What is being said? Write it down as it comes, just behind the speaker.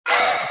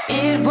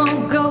It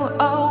won't go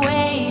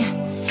away.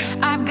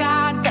 I've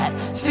got that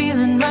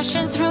feeling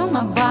rushing through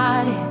my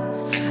body.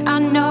 I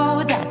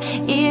know that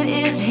it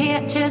is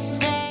here to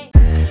stay.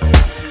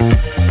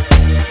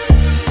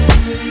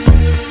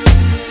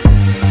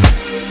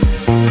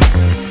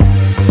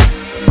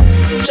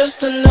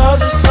 Just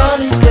another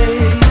sunny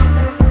day.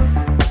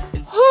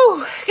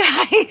 Whew,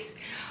 guys,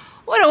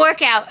 what a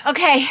workout.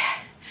 Okay,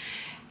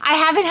 I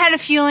haven't had a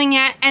fueling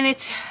yet, and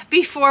it's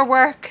before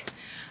work.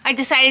 I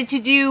decided to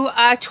do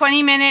a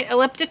 20-minute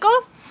elliptical.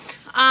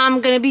 I'm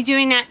gonna be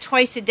doing that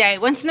twice a day,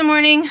 once in the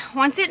morning,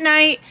 once at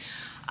night.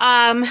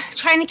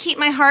 Trying to keep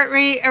my heart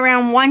rate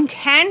around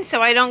 110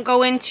 so I don't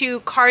go into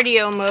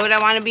cardio mode. I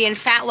want to be in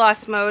fat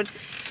loss mode.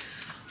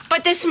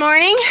 But this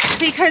morning,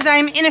 because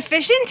I'm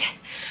inefficient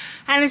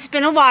and it's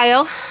been a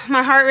while,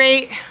 my heart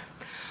rate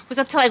was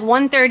up to like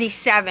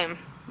 137,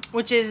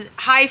 which is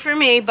high for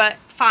me, but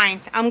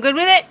fine. I'm good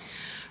with it.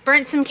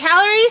 Burnt some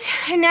calories,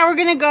 and now we're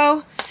gonna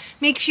go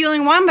make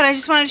fueling one, but I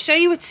just wanted to show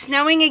you it's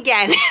snowing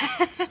again.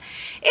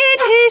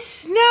 It is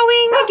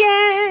snowing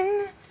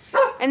again.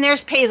 And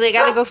there's Paisley. I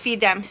gotta go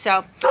feed them. So,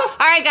 all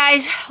right,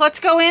 guys, let's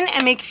go in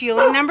and make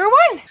fueling number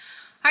one.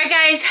 All right,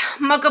 guys,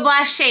 Mocha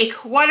Blast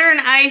Shake. Water and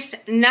ice,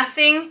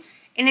 nothing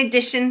in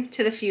addition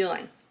to the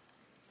fueling.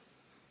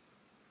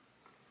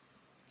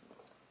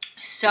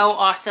 So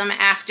awesome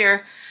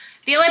after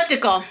the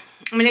elliptical.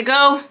 I'm gonna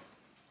go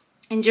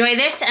enjoy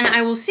this, and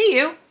I will see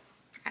you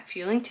at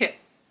fueling two.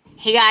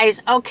 Hey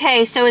guys,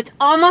 okay, so it's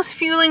almost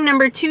fueling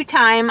number two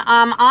time.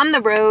 On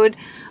the road.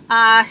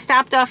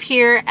 Stopped off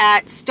here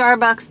at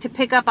Starbucks to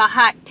pick up a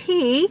hot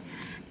tea,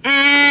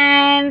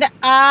 and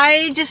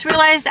I just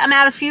realized I'm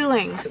out of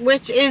fuelings,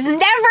 which is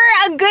never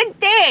a good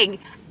thing.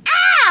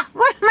 Ah,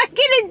 what am I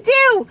gonna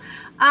do?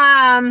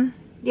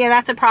 Yeah,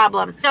 that's a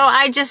problem. So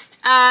I just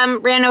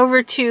ran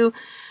over to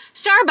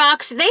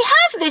Starbucks. They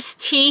have this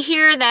tea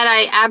here that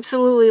I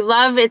absolutely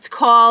love. It's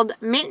called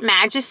Mint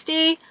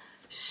Majesty.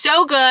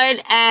 So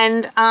good,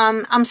 and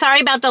I'm sorry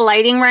about the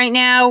lighting right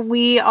now.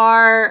 We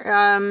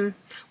had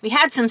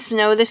some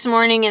snow this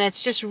morning, and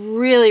it's just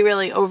really,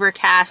 really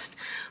overcast.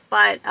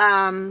 But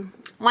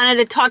wanted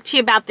to talk to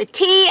you about the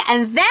tea,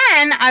 and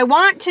then I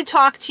want to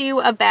talk to you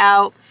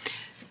about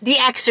the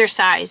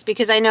exercise,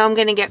 because I know I'm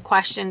going to get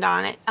questioned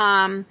on it.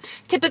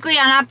 Typically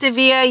on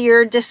Optavia,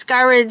 you're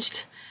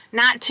discouraged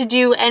not to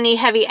do any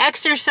heavy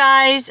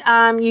exercise.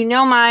 You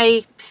know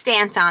my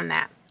stance on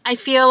that. I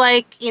feel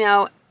like, you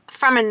know,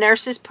 from a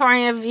nurse's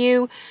point of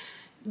view,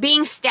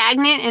 being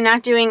stagnant and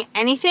not doing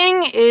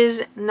anything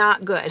is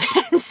not good.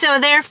 And so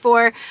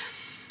therefore,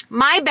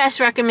 my best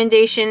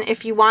recommendation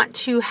if you want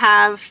to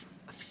have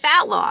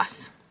fat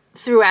loss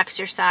through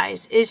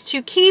exercise is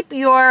to keep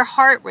your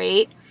heart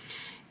rate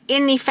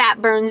in the fat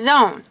burn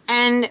zone.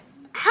 And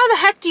how the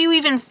heck do you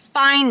even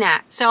find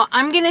that? So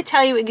I'm going to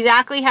tell you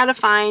exactly how to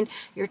find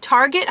your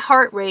target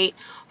heart rate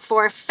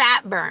for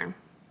fat burn.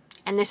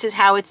 And this is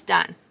how it's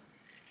done.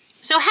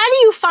 So how do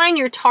you find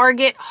your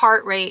target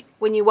heart rate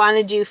when you want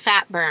to do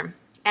fat burn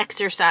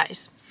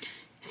exercise?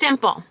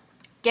 Simple.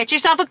 Get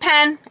yourself a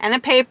pen and a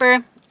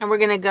paper, and we're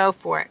going to go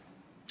for it.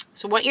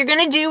 So what you're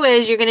going to do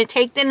is you're going to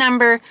take the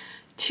number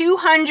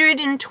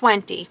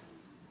 220,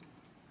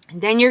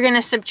 and then you're going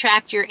to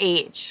subtract your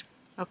age.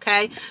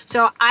 Okay?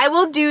 So I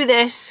will do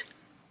this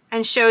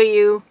and show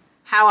you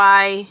how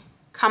I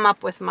come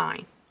up with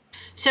mine.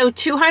 So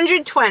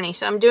 220,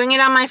 so I'm doing it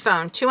on my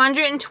phone,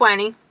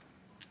 220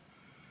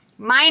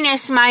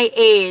 minus my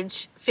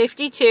age,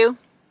 52,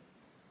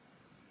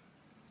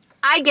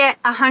 I get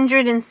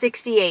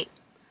 168.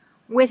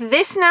 With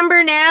this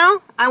number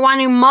now, I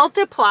want to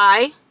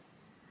multiply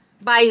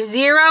by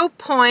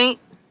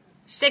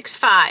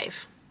 0.65,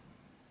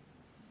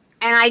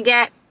 and I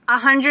get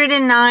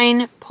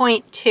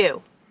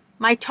 109.2.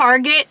 My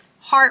target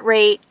heart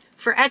rate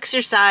for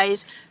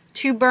exercise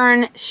to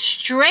burn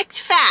strict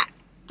fat,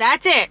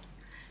 that's it,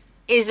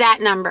 is that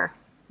number.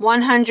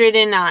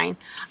 109.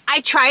 I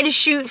try to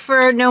shoot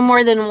for no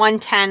more than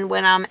 110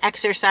 when I'm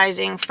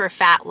exercising for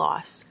fat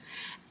loss.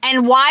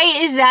 And why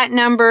is that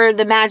number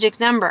the magic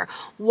number?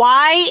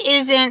 Why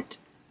isn't,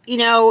 you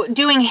know,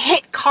 doing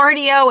HIIT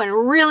cardio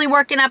and really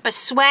working up a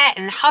sweat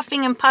and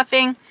huffing and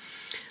puffing?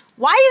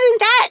 Why isn't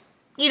that,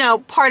 you know,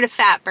 part of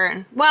fat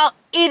burn? Well,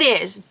 it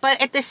is.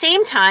 But at the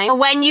same time,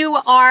 when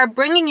you are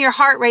bringing your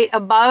heart rate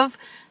above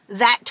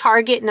that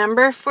target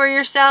number for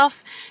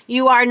yourself,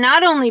 you are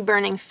not only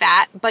burning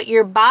fat, but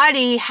your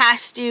body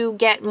has to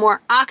get more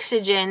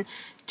oxygen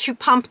to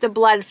pump the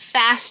blood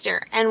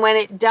faster. And when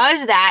it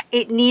does that,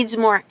 it needs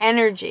more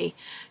energy.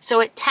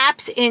 So it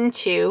taps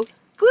into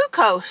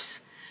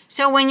glucose.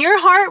 So when your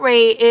heart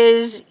rate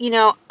is, you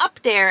know, up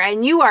there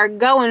and you are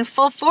going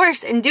full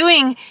force and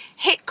doing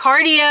HIIT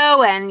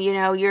cardio and, you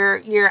know,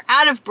 you're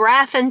out of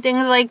breath and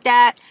things like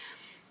that,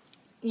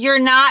 you're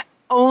not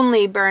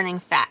only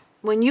burning fat.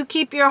 When you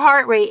keep your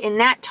heart rate in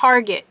that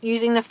target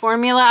using the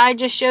formula I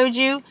just showed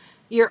you,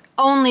 you're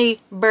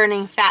only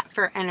burning fat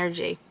for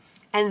energy.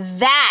 And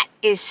that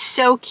is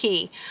so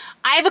key.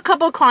 I have a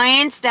couple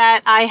clients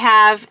that I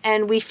have,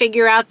 and we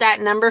figure out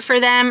that number for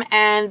them,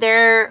 and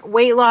their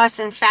weight loss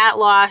and fat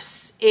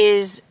loss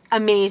is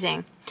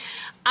amazing.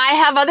 I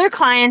have other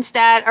clients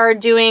that are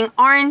doing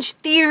Orange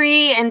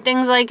Theory and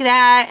things like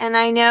that, and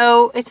I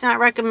know it's not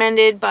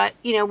recommended, but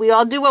you know, we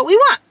all do what we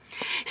want.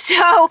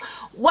 So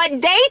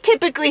what they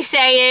typically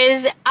say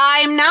is,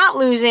 I'm not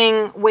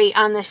losing weight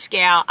on the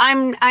scale.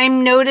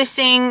 I'm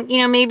noticing, you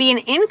know, maybe an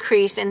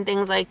increase in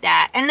things like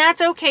that. And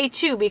that's okay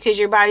too, because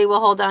your body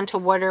will hold on to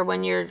water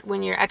when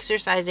you're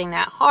exercising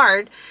that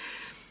hard.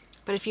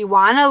 But if you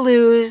want to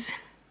lose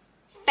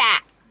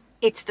fat,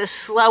 it's the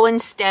slow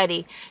and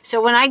steady.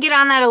 So when I get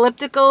on that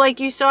elliptical like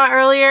you saw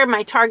earlier,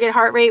 my target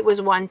heart rate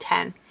was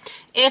 110.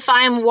 If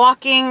I'm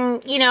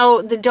walking, you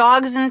know, the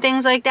dogs and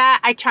things like that,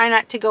 I try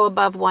not to go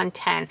above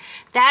 110.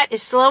 That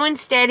is slow and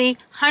steady.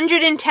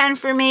 110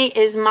 for me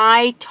is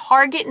my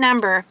target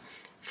number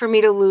for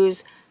me to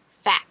lose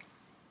fat.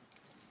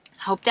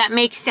 Hope that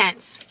makes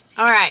sense.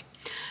 All right.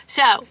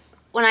 So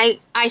when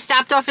I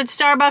stopped off at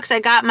Starbucks, I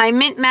got my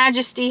Mint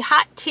Majesty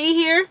hot tea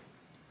here.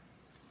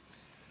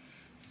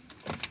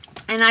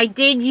 And I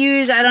did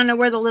use, I don't know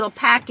where the little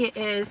packet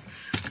is,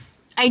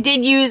 I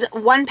did use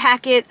 1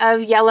 packet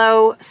of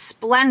yellow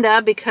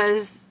Splenda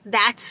because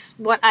that's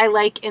what I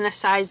like in a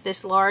size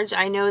this large.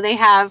 I know they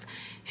have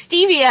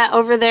stevia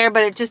over there,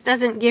 but it just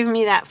doesn't give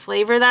me that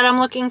flavor that I'm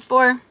looking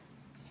for.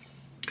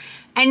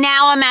 And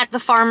now I'm at the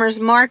farmer's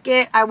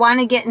market. I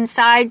want to get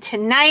inside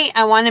tonight.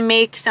 I want to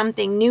make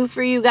something new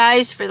for you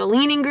guys for the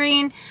Lean and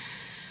Green.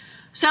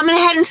 So I'm going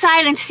to head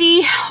inside and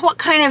see what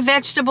kind of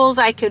vegetables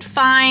I could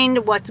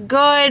find, what's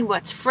good,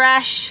 what's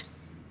fresh.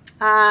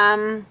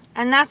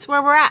 And that's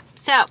where we're at.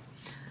 So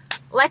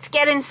let's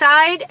get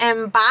inside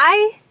and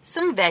buy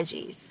some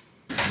veggies.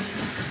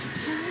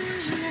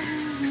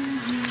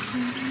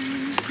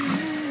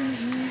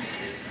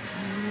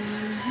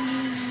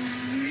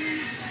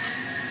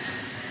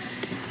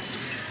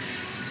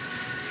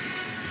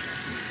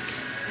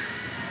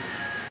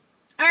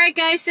 Alright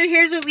guys, so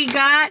here's what we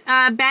got.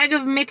 A bag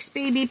of mixed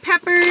baby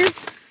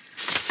peppers,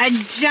 a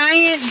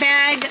giant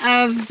bag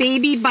of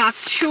baby bok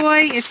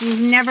choy. If you've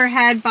never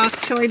had bok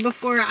choy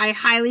before, I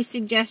highly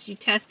suggest you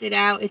test it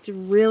out. It's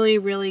really,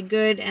 really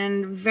good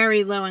and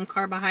very low in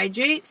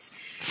carbohydrates.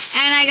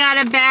 And I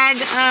got a bag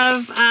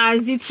of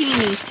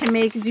zucchini to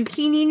make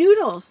zucchini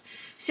noodles.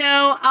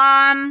 So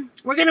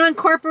we're going to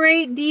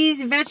incorporate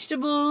these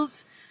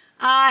vegetables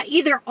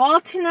either all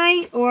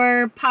tonight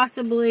or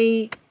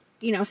possibly,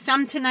 you know,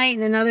 some tonight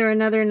and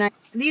another night.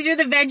 These are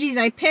the veggies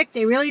I picked.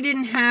 They really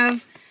didn't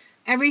have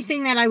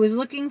everything that I was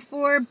looking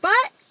for,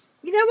 but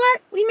you know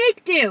what? We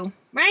make do,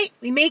 right?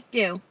 We make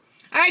do.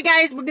 All right,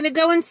 guys, we're going to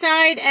go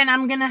inside, and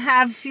I'm going to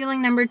have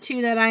fueling number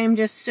 2 that I am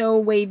just so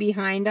way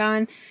behind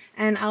on,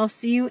 and I'll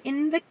see you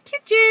in the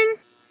kitchen.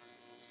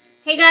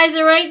 Hey, guys,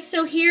 all right,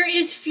 so here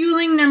is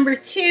fueling number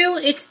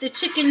 2. It's the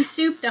chicken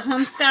soup, the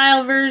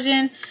home-style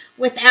version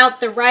without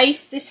the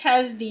rice. This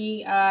has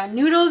the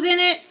noodles in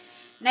it,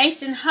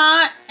 nice and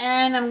hot,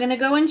 and I'm going to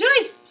go enjoy.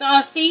 So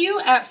I'll see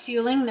you at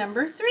fueling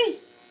number 3.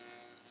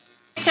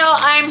 So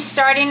I'm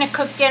starting to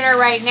cook dinner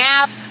right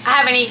now.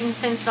 I haven't eaten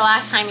since the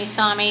last time you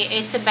saw me.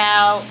 It's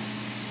about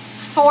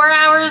 4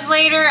 hours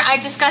later. I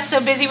just got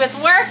so busy with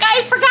work,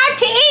 I forgot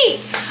to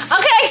eat.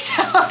 Okay,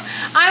 so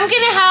I'm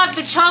gonna have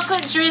the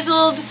chocolate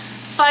drizzled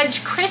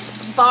fudge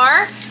crisp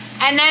bar,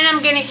 and then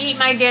I'm gonna eat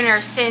my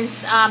dinner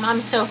since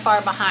I'm so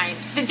far behind.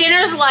 The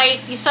dinner's light.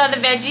 You saw the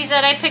veggies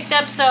that I picked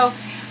up, so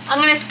I'm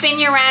gonna spin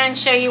you around and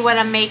show you what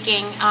I'm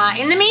making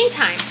in the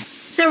meantime.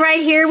 So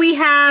right here we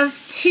have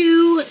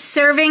 2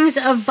 servings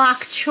of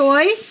bok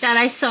choy that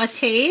I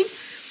sauteed,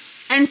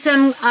 and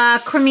some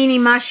cremini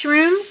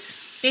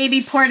mushrooms,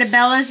 baby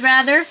portobellos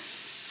rather,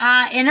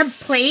 in a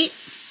plate.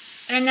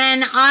 And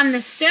then on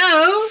the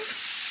stove,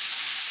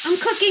 I'm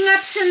cooking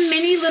up some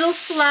mini little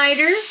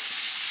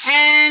sliders,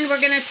 and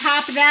we're gonna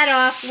top that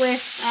off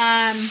with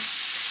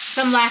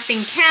some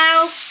Laughing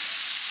Cow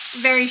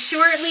very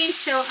shortly.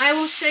 So I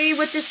will show you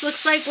what this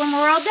looks like when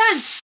we're all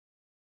done.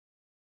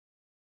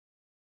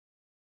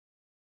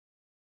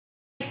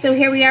 So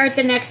here we are at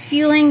the next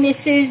fueling.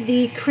 This is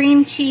the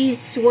cream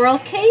cheese swirl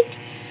cake.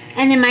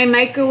 And in my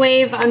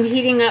microwave, I'm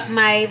heating up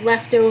my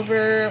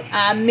leftover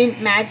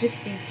Mint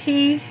Majesty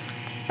tea.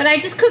 But I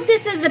just cooked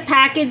this as the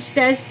package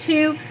says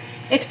to,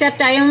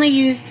 except I only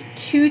used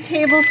 2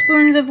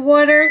 tablespoons of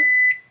water.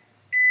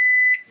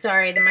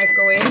 Sorry, the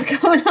microwave is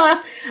going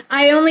off.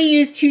 I only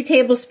used 2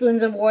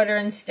 tablespoons of water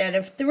instead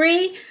of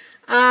 3.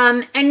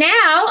 And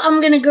now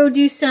I'm going to go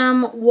do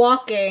some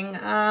walking.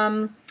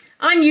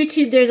 On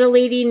YouTube, there's a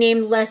lady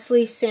named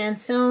Leslie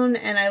Sansone,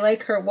 and I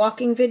like her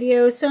walking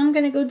videos, so I'm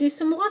going to go do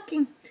some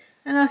walking.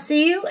 And I'll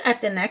see you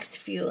at the next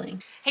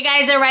fueling. Hey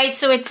guys, all right,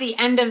 so it's the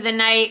end of the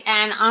night,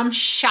 and I'm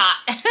shot.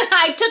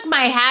 I took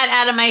my hat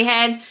out of my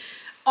head,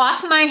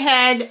 off my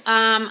head.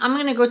 I'm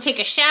going to go take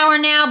a shower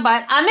now,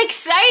 but I'm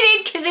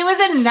excited because it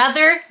was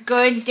another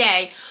good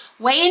day.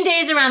 Weigh-in day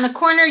is around the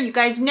corner. You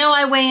guys know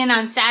I weigh in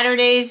on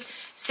Saturdays.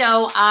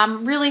 So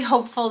I'm really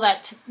hopeful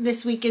that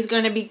this week is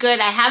going to be good.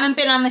 I haven't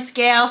been on the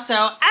scale, so,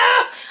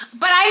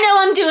 but I know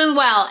I'm doing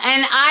well.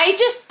 And I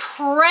just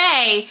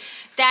pray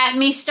that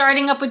me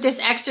starting up with this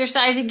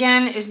exercise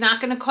again is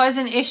not going to cause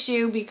an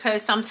issue,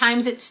 because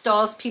sometimes it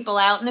stalls people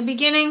out in the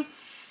beginning.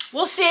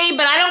 We'll see,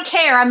 but I don't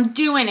care. I'm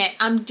doing it.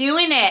 I'm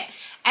doing it.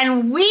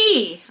 And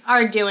we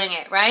are doing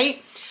it,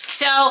 right?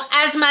 So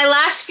as my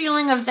last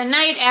feeling of the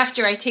night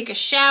after I take a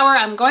shower,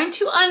 I'm going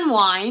to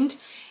unwind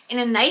in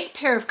a nice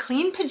pair of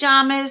clean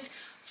pajamas,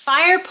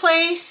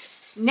 fireplace,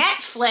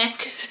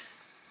 Netflix,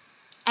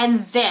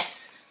 and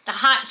this, the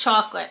hot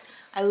chocolate.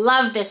 I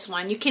love this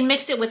one. You can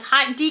mix it with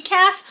hot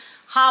decaf,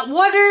 hot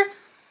water,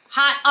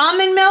 hot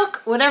almond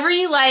milk, whatever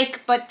you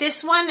like, but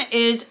this one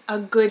is a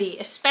goodie,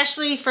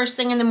 especially first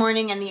thing in the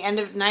morning and the end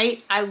of the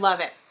night. I love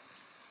it.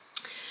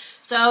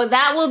 So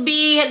that will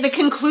be the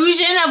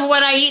conclusion of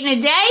what I eat in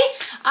a day.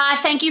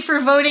 Thank you for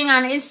voting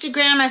on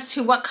Instagram as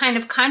to what kind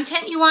of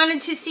content you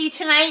wanted to see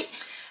tonight.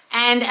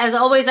 And as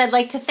always, I'd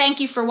like to thank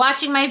you for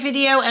watching my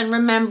video. And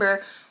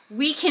remember,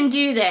 we can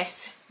do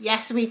this.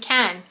 Yes, we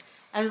can,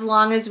 as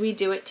long as we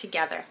do it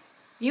together.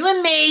 You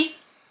and me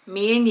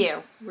and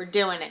you. We're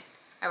doing it.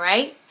 All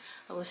right?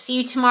 I will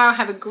see you tomorrow.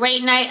 Have a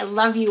great night. I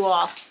love you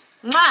all.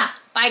 Mwah!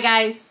 Bye,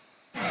 guys.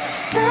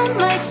 Some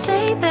might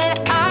say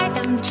that I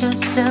am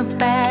just a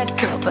bad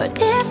girl, but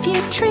if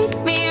you treat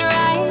me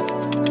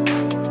right,